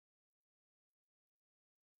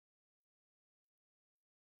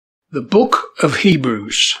The Book of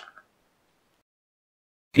Hebrews.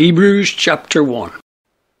 Hebrews chapter 1.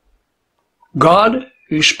 God,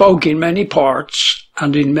 who spoke in many parts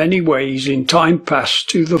and in many ways in time past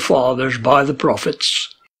to the fathers by the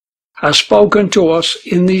prophets, has spoken to us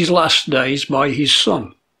in these last days by his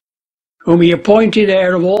Son, whom he appointed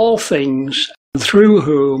heir of all things, and through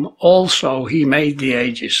whom also he made the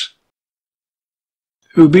ages,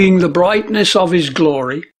 who being the brightness of his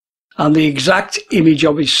glory, and the exact image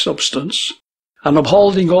of his substance, and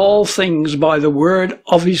upholding all things by the word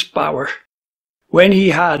of his power, when he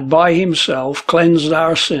had by himself cleansed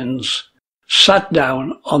our sins, sat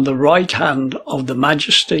down on the right hand of the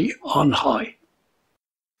Majesty on high,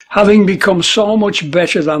 having become so much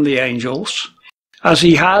better than the angels, as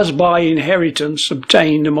he has by inheritance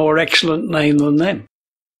obtained a more excellent name than them.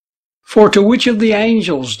 For to which of the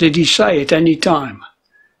angels did he say at any time,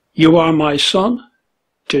 "You are my son?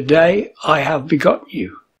 Today I have begotten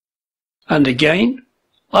you." And again,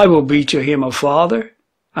 "I will be to him a father,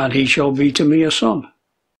 and he shall be to me a son."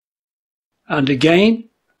 And again,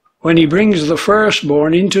 when he brings the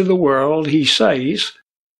firstborn into the world, he says,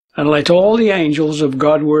 "And let all the angels of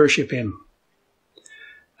God worship him."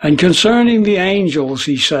 And concerning the angels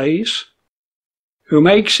he says, "Who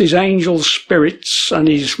makes his angels spirits and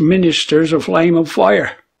his ministers a flame of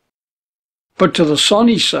fire." But to the Son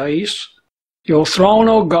he says, "Your throne,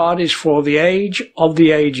 O God, is for the age of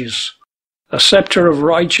the ages. A scepter of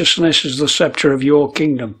righteousness is the scepter of your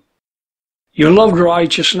kingdom. You loved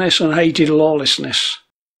righteousness and hated lawlessness.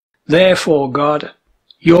 Therefore God,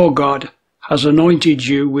 your God, has anointed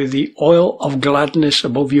you with the oil of gladness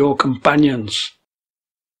above your companions.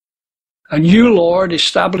 And you, Lord,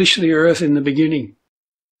 established the earth in the beginning,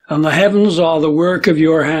 and the heavens are the work of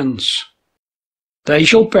your hands. They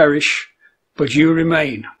shall perish, but you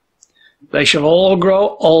remain. They shall all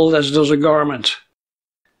grow old as does a garment,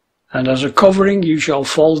 and as a covering you shall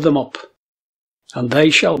fold them up, and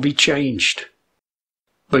they shall be changed.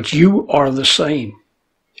 But you are the same,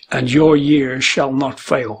 and your years shall not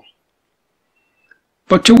fail."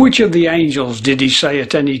 But to which of the angels did he say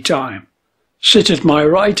at any time, "Sit at my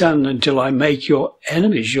right hand until I make your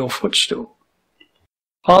enemies your footstool"?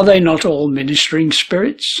 Are they not all ministering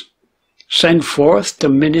spirits, sent forth to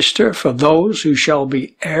minister for those who shall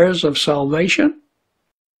be heirs of salvation?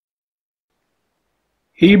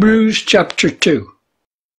 Hebrews chapter 2.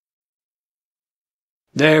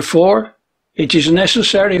 Therefore, it is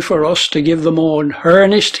necessary for us to give the more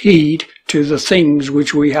earnest heed to the things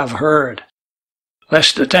which we have heard,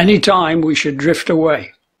 lest at any time we should drift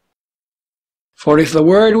away. For if the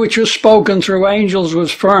word which was spoken through angels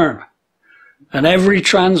was firm, and every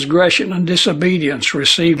transgression and disobedience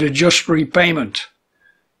received a just repayment,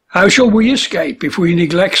 how shall we escape if we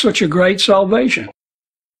neglect such a great salvation,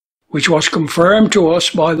 which was confirmed to us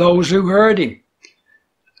by those who heard him,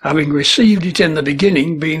 having received it in the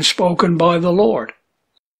beginning, being spoken by the Lord?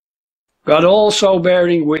 God also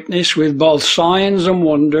bearing witness with both signs and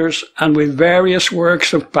wonders, and with various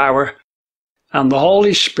works of power, and the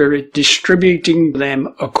Holy Spirit distributing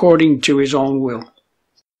them according to his own will.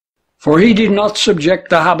 For he did not subject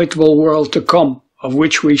the habitable world to come, of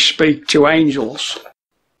which we speak, to angels.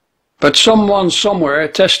 But someone somewhere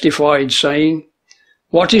testified, saying,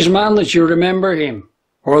 "What is man that you remember him,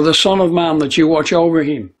 or the Son of Man that you watch over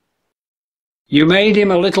him? You made him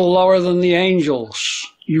a little lower than the angels.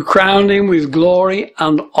 You crowned him with glory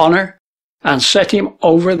and honor, and set him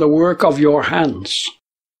over the work of your hands.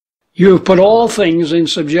 You have put all things in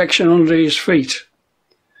subjection under his feet.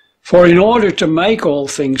 For in order to make all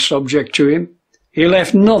things subject to him, he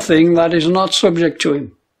left nothing that is not subject to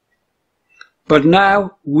him. But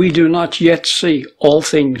now we do not yet see all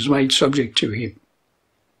things made subject to him.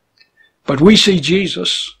 But we see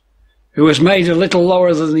Jesus, who was made a little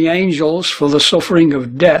lower than the angels for the suffering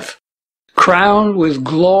of death, crowned with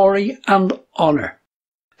glory and honor,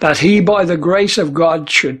 that he by the grace of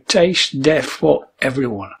God should taste death for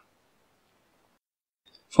everyone.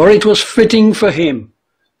 For it was fitting for him,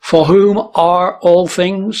 for whom are all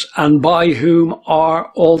things, and by whom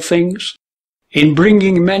are all things, in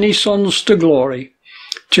bringing many sons to glory,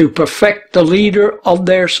 to perfect the leader of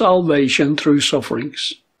their salvation through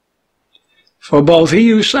sufferings. For both he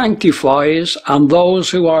who sanctifies and those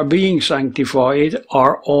who are being sanctified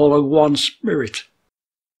are all of one Spirit,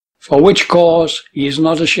 for which cause he is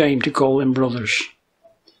not ashamed to call them brothers,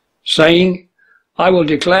 saying, "I will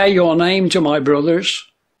declare your name to my brothers.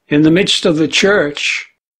 In the midst of the church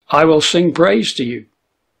I will sing praise to you."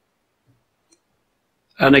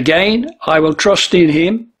 And again, "I will trust in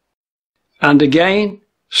him." And again,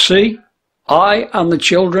 "See, I and the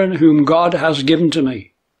children whom God has given to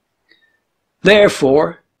me."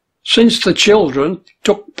 Therefore, Since the children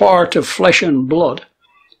took part of flesh and blood,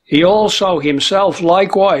 he also himself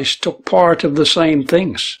likewise took part of the same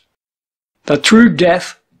things, that through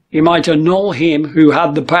death he might annul him who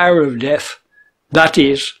had the power of death, that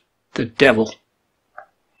is, the devil,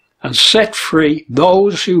 and set free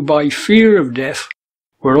those who by fear of death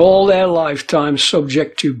were all their lifetime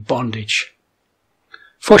subject to bondage.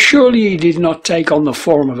 For surely he did not take on the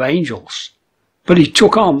form of angels, but he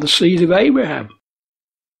took on the seed of Abraham.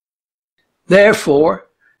 Therefore,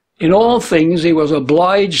 in all things he was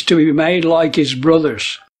obliged to be made like his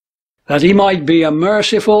brothers, that he might be a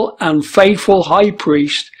merciful and faithful high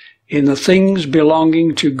priest in the things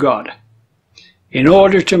belonging to God, in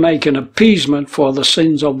order to make an appeasement for the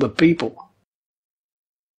sins of the people.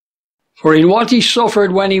 For in what he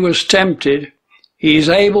suffered when he was tempted, he is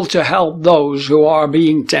able to help those who are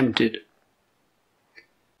being tempted.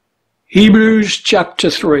 Hebrews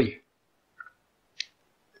chapter 3.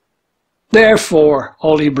 Therefore,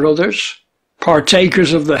 holy brothers,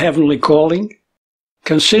 partakers of the heavenly calling,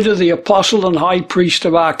 consider the apostle and high priest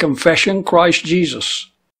of our confession, Christ Jesus,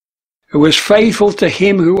 who was faithful to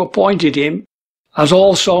him who appointed him, as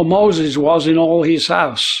also Moses was in all his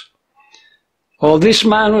house. For this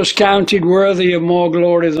man was counted worthy of more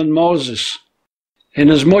glory than Moses,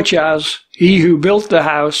 inasmuch as he who built the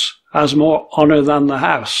house has more honour than the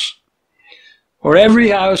house. For every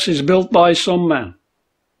house is built by some man,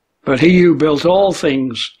 but he who built all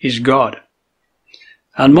things is God.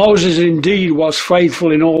 And Moses indeed was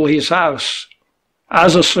faithful in all his house,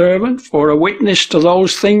 as a servant for a witness to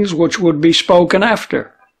those things which would be spoken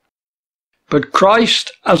after. But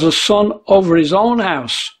Christ as a son over his own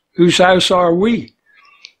house, whose house are we,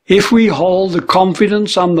 if we hold the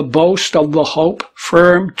confidence and the boast of the hope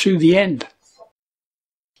firm to the end.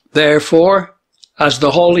 Therefore, as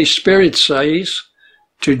the Holy Spirit says,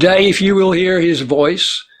 today if you will hear his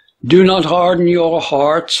voice, do not harden your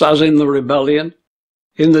hearts as in the rebellion,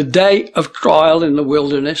 in the day of trial in the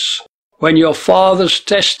wilderness, when your fathers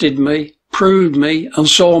tested me, proved me, and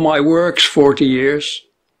saw my works 40 years.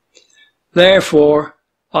 Therefore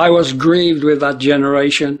I was grieved with that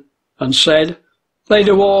generation, and said, they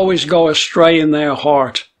do always go astray in their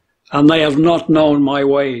heart, and they have not known my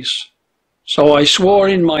ways. So I swore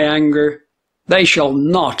in my anger, they shall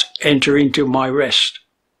not enter into my rest.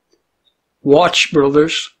 Watch,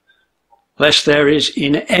 brothers, lest there is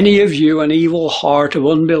in any of you an evil heart of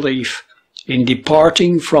unbelief in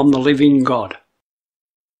departing from the living God.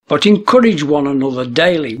 But encourage one another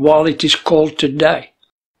daily while it is called today,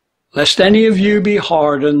 lest any of you be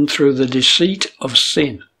hardened through the deceit of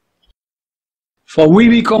sin. For we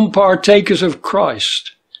become partakers of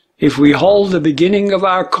Christ, if we hold the beginning of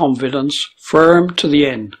our confidence firm to the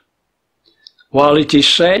end. While it is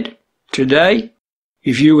said, today,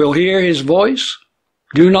 if you will hear his voice,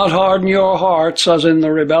 do not harden your hearts as in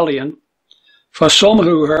the rebellion, for some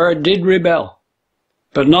who heard did rebel,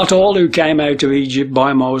 but not all who came out of Egypt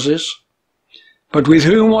by Moses. But with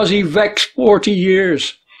whom was he vexed 40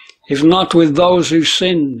 years, if not with those who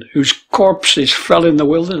sinned, whose corpses fell in the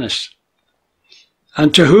wilderness?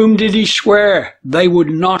 And to whom did he swear they would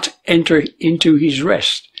not enter into his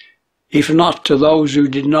rest, if not to those who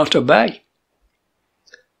did not obey?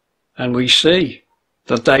 And we see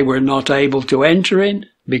that they were not able to enter in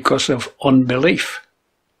because of unbelief.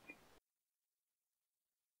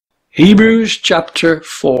 Hebrews chapter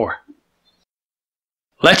 4.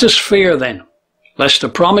 Let us fear then, lest the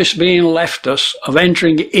promise being left us of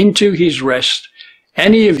entering into his rest,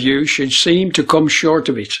 any of you should seem to come short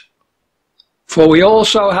of it. For we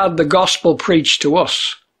also had the gospel preached to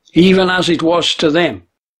us, even as it was to them.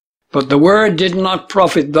 But the word did not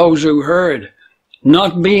profit those who heard,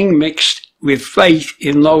 not being mixed with faith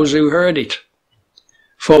in those who heard it.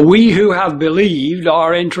 For we who have believed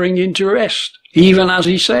are entering into rest, even as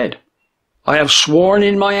he said, I have sworn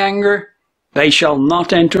in my anger, they shall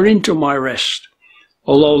not enter into my rest,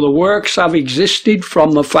 although the works have existed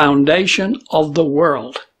from the foundation of the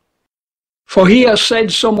world. For he has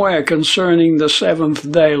said somewhere concerning the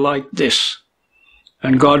seventh day like this,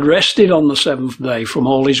 and God rested on the seventh day from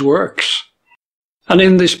all his works. And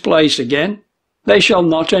in this place again, they shall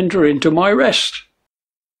not enter into my rest.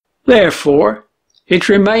 Therefore, it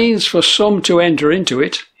remains for some to enter into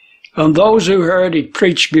it, and those who heard it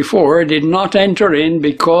preached before did not enter in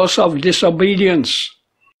because of disobedience.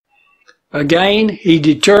 Again, he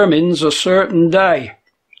determines a certain day,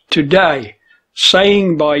 today,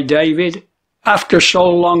 saying by David, after so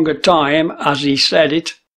long a time as he said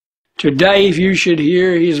it, today if you should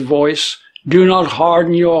hear his voice, do not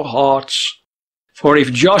harden your hearts. For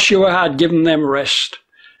if Joshua had given them rest,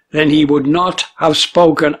 then he would not have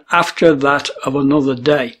spoken after that of another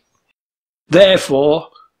day. Therefore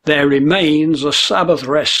there remains a Sabbath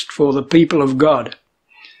rest for the people of God.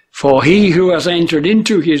 For he who has entered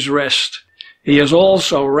into his rest, he has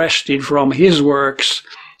also rested from his works,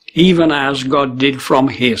 even as God did from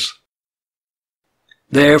his.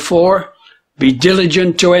 Therefore be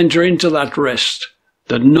diligent to enter into that rest,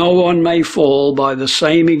 that no one may fall by the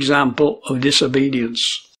same example of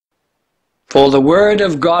disobedience. For the word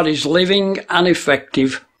of God is living and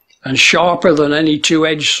effective, and sharper than any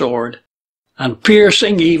two-edged sword, and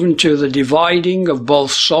piercing even to the dividing of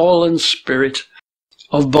both soul and spirit,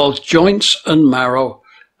 of both joints and marrow,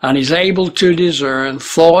 and is able to discern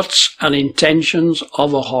thoughts and intentions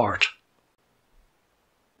of the heart.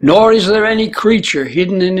 Nor is there any creature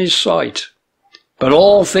hidden in his sight, but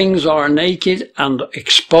all things are naked and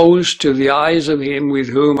exposed to the eyes of him with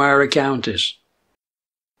whom our account is.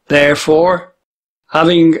 Therefore,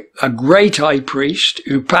 having a great high priest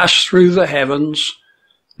who passed through the heavens,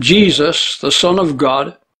 Jesus, the Son of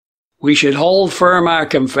God, we should hold firm our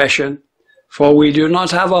confession, for we do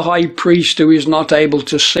not have a high priest who is not able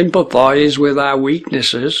to sympathize with our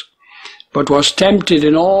weaknesses, but was tempted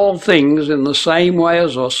in all things in the same way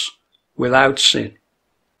as us, without sin.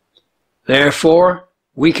 Therefore,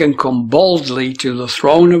 we can come boldly to the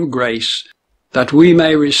throne of grace, that we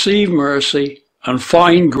may receive mercy and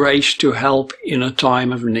find grace to help in a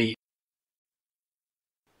time of need.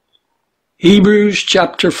 Hebrews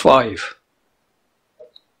chapter 5.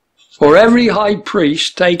 For every high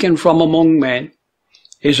priest taken from among men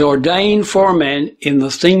is ordained for men in the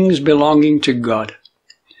things belonging to God,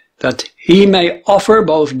 that he may offer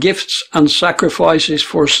both gifts and sacrifices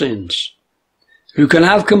for sins, who can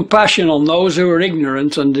have compassion on those who are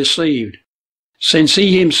ignorant and deceived, since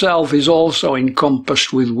he himself is also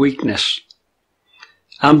encompassed with weakness.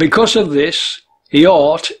 And because of this, he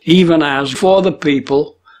ought, even as for the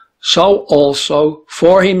people, so also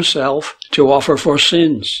for himself to offer for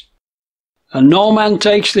sins. And no man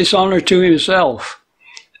takes this honour to himself,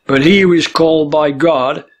 but he who is called by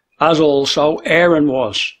God, as also Aaron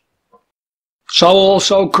was. So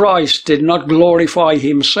also Christ did not glorify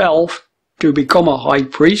himself to become a high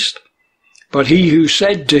priest, but he who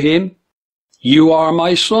said to him, You are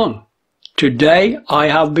my son, today I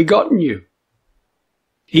have begotten you.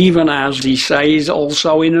 Even as he says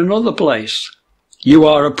also in another place, You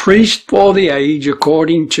are a priest for the age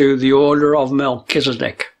according to the order of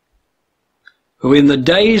Melchizedek, who in the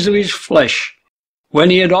days of his flesh, when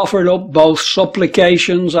he had offered up both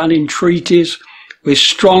supplications and entreaties, with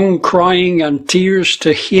strong crying and tears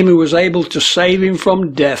to him who was able to save him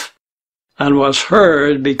from death, and was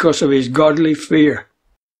heard because of his godly fear.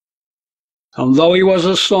 And though he was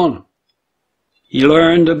a son, he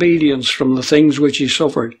learned obedience from the things which he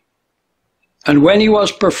suffered. And when he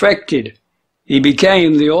was perfected, he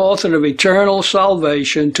became the author of eternal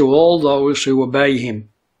salvation to all those who obey him,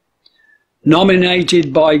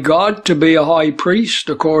 nominated by God to be a high priest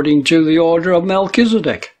according to the order of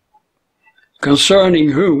Melchizedek, concerning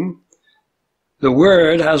whom the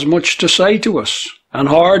word has much to say to us, and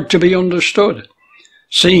hard to be understood,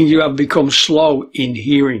 seeing you have become slow in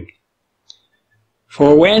hearing.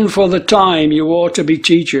 For when for the time you ought to be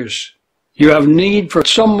teachers, you have need for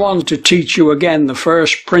someone to teach you again the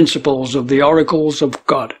first principles of the oracles of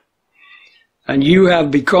God, and you have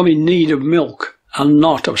become in need of milk, and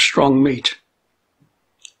not of strong meat.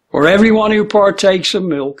 For everyone who partakes of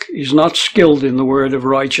milk is not skilled in the word of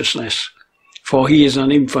righteousness, for he is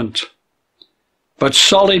an infant. But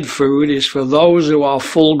solid food is for those who are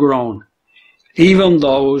full grown, even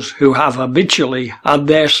those who have habitually had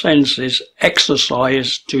their senses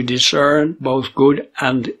exercised to discern both good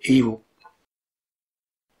and evil.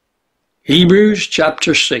 Hebrews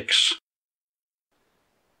chapter 6.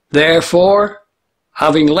 Therefore,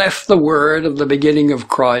 having left the word of the beginning of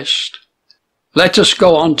Christ, let us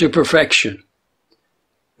go on to perfection,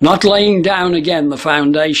 not laying down again the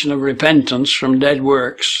foundation of repentance from dead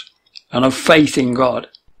works and of faith in God,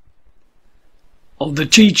 of the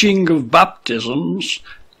teaching of baptisms,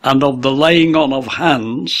 and of the laying on of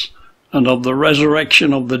hands, and of the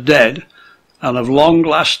resurrection of the dead, and of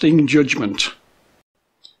long-lasting judgment.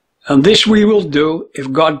 And this we will do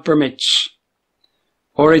if God permits.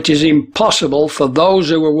 For it is impossible for those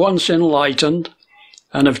who were once enlightened,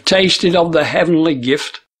 and have tasted of the heavenly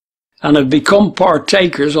gift, and have become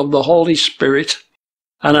partakers of the Holy Spirit,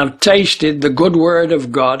 and have tasted the good word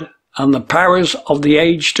of God, and the powers of the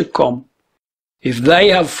age to come, if they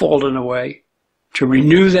have fallen away, to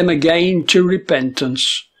renew them again to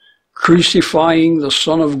repentance, crucifying the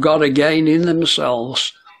Son of God again in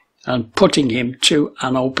themselves, and putting him to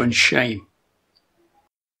an open shame.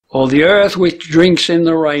 For the earth which drinks in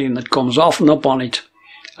the rain that comes often upon it,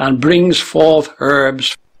 and brings forth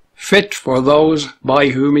herbs fit for those by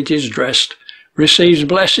whom it is dressed, receives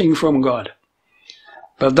blessing from God.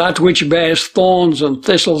 But that which bears thorns and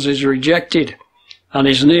thistles is rejected, and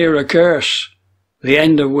is near a curse, the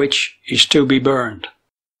end of which is to be burned.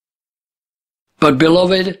 But,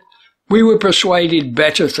 beloved, we were persuaded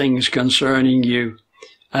better things concerning you,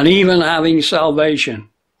 and even having salvation,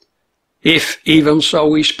 if even so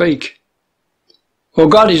we speak. For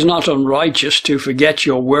God is not unrighteous to forget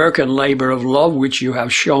your work and labour of love which you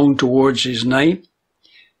have shown towards his name,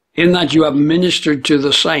 in that you have ministered to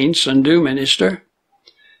the saints and do minister.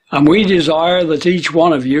 And we desire that each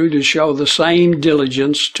one of you do show the same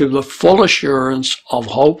diligence to the full assurance of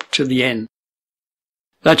hope to the end,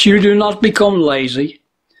 that you do not become lazy,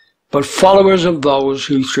 but followers of those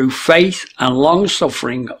who through faith and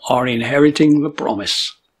long-suffering are inheriting the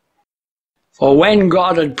promise. For when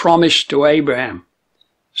God had promised to Abraham,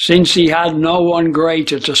 since he had no one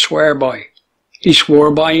greater to swear by, he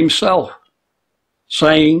swore by himself,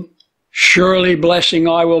 saying, Surely blessing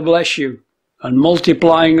I will bless you, and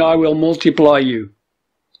multiplying I will multiply you.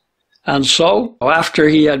 And so, after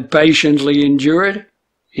he had patiently endured,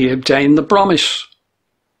 he obtained the promise.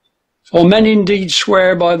 For men indeed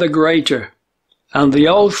swear by the greater, and the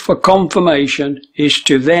oath for confirmation is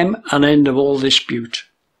to them an end of all dispute,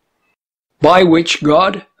 by which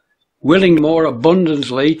God, willing more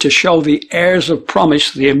abundantly to show the heirs of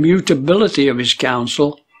promise the immutability of his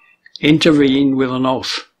counsel, intervened with an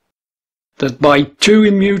oath, that by two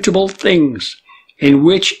immutable things, in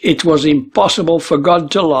which it was impossible for God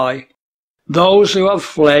to lie, those who have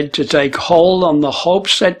fled to take hold on the hope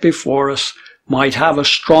set before us might have a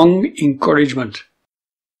strong encouragement,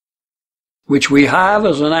 which we have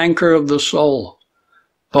as an anchor of the soul,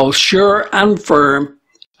 both sure and firm,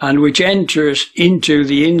 and which enters into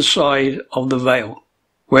the inside of the veil,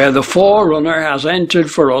 where the forerunner has entered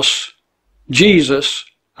for us, Jesus,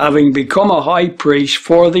 having become a high priest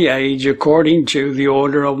for the age according to the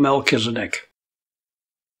order of Melchizedek.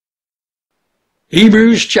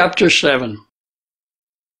 Hebrews chapter 7.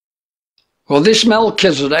 For this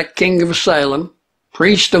Melchizedek, king of Salem,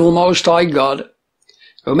 priest of the Most High God,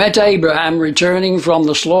 who met Abraham returning from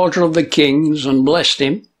the slaughter of the kings and blessed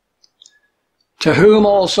him, to whom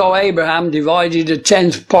also Abraham divided a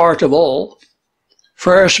 10th part of all,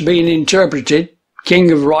 first being interpreted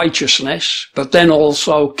King of Righteousness, but then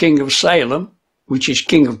also King of Salem, which is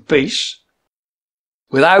King of Peace,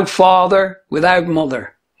 without father, without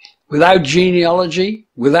mother, without genealogy,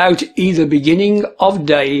 without either beginning of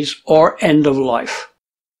days or end of life,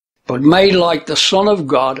 but made like the Son of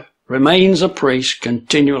God, remains a priest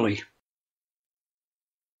continually.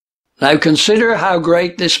 Now consider how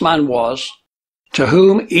great this man was, to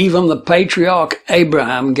whom even the patriarch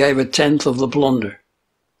Abraham gave a 10th of the plunder.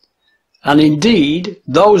 And indeed,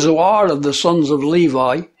 those who are of the sons of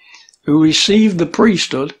Levi, who receive the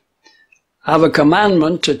priesthood, have a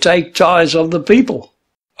commandment to take tithes of the people,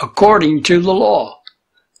 according to the law,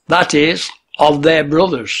 that is, of their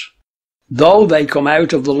brothers, though they come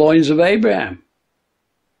out of the loins of Abraham.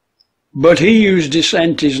 But he whose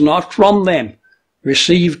descent is not from them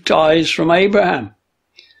received tithes from Abraham,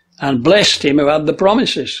 and blessed him who had the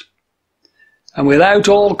promises. And without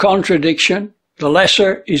all contradiction, the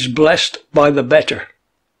lesser is blessed by the better.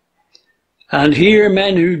 And here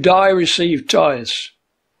men who die receive tithes,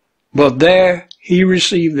 but there he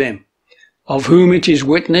received them, of whom it is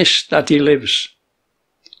witnessed that he lives.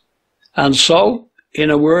 And so, in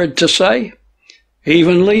a word to say,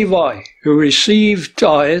 even Levi, who received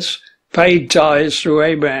tithes, paid tithes through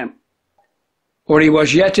Abraham. For he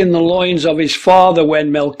was yet in the loins of his father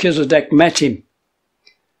when Melchizedek met him.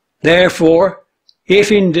 Therefore,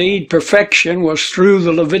 if indeed perfection was through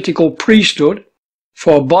the Levitical priesthood,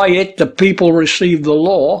 for by it the people received the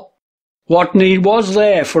law, what need was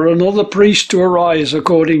there for another priest to arise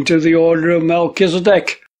according to the order of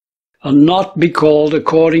Melchizedek, and not be called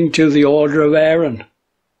according to the order of Aaron?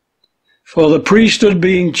 For the priesthood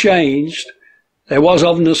being changed, there was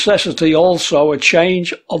of necessity also a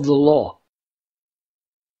change of the law.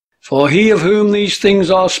 For he of whom these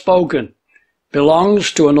things are spoken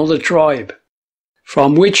belongs to another tribe,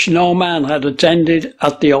 from which no man had attended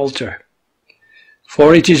at the altar.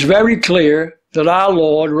 For it is very clear that our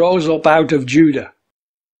Lord rose up out of Judah,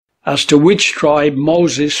 as to which tribe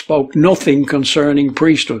Moses spoke nothing concerning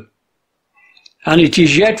priesthood. And it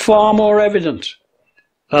is yet far more evident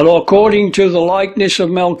that according to the likeness of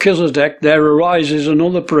Melchizedek there arises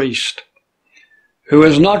another priest, who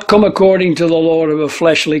has not come according to the law of a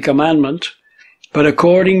fleshly commandment, but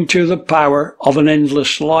according to the power of an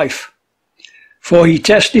endless life. For he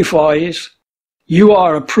testifies You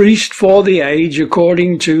are a priest for the age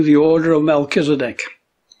according to the order of Melchizedek.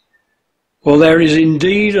 For there is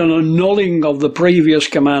indeed an annulling of the previous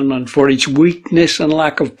commandment for its weakness and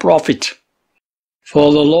lack of profit.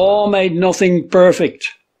 For the law made nothing perfect,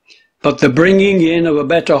 but the bringing in of a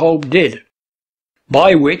better hope did,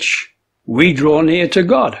 by which we draw near to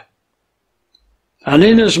God. And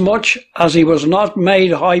inasmuch as he was not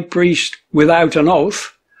made high priest without an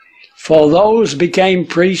oath, for those became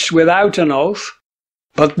priests without an oath,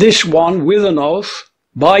 but this one with an oath,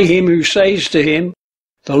 by him who says to him,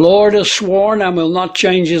 The Lord has sworn and will not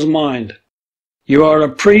change his mind. You are a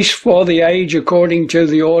priest for the age according to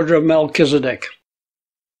the order of Melchizedek.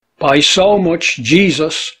 By so much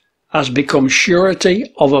Jesus has become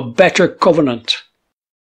surety of a better covenant.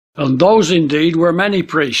 And those indeed were many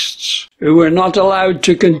priests, who were not allowed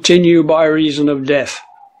to continue by reason of death.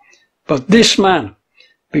 But this man,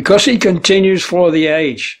 because he continues for the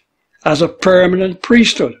age, has a permanent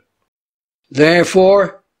priesthood.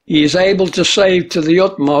 Therefore, he is able to save to the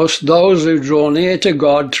utmost those who draw near to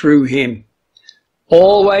God through him,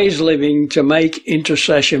 always living to make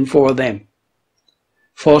intercession for them.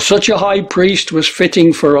 For such a high priest was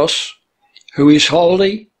fitting for us, who is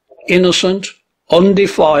holy, innocent,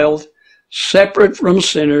 undefiled, separate from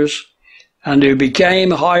sinners, and who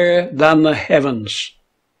became higher than the heavens,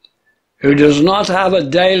 who does not have a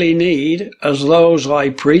daily need, as those high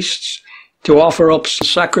priests, to offer up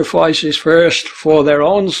sacrifices first for their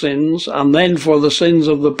own sins and then for the sins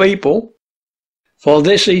of the people. For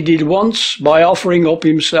this he did once by offering up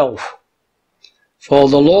himself. For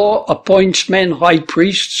the law appoints men high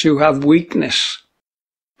priests who have weakness,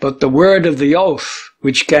 but the word of the oath,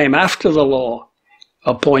 which came after the law,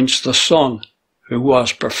 appoints the Son, who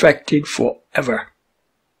was perfected forever.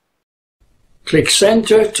 Click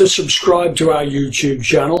Center to subscribe to our YouTube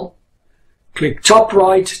channel. Click top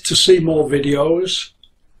right to see more videos.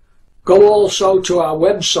 Go also to our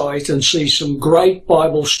website and see some great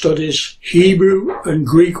Bible studies, Hebrew and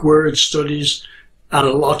Greek word studies, and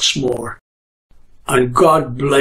lots more. And God bless.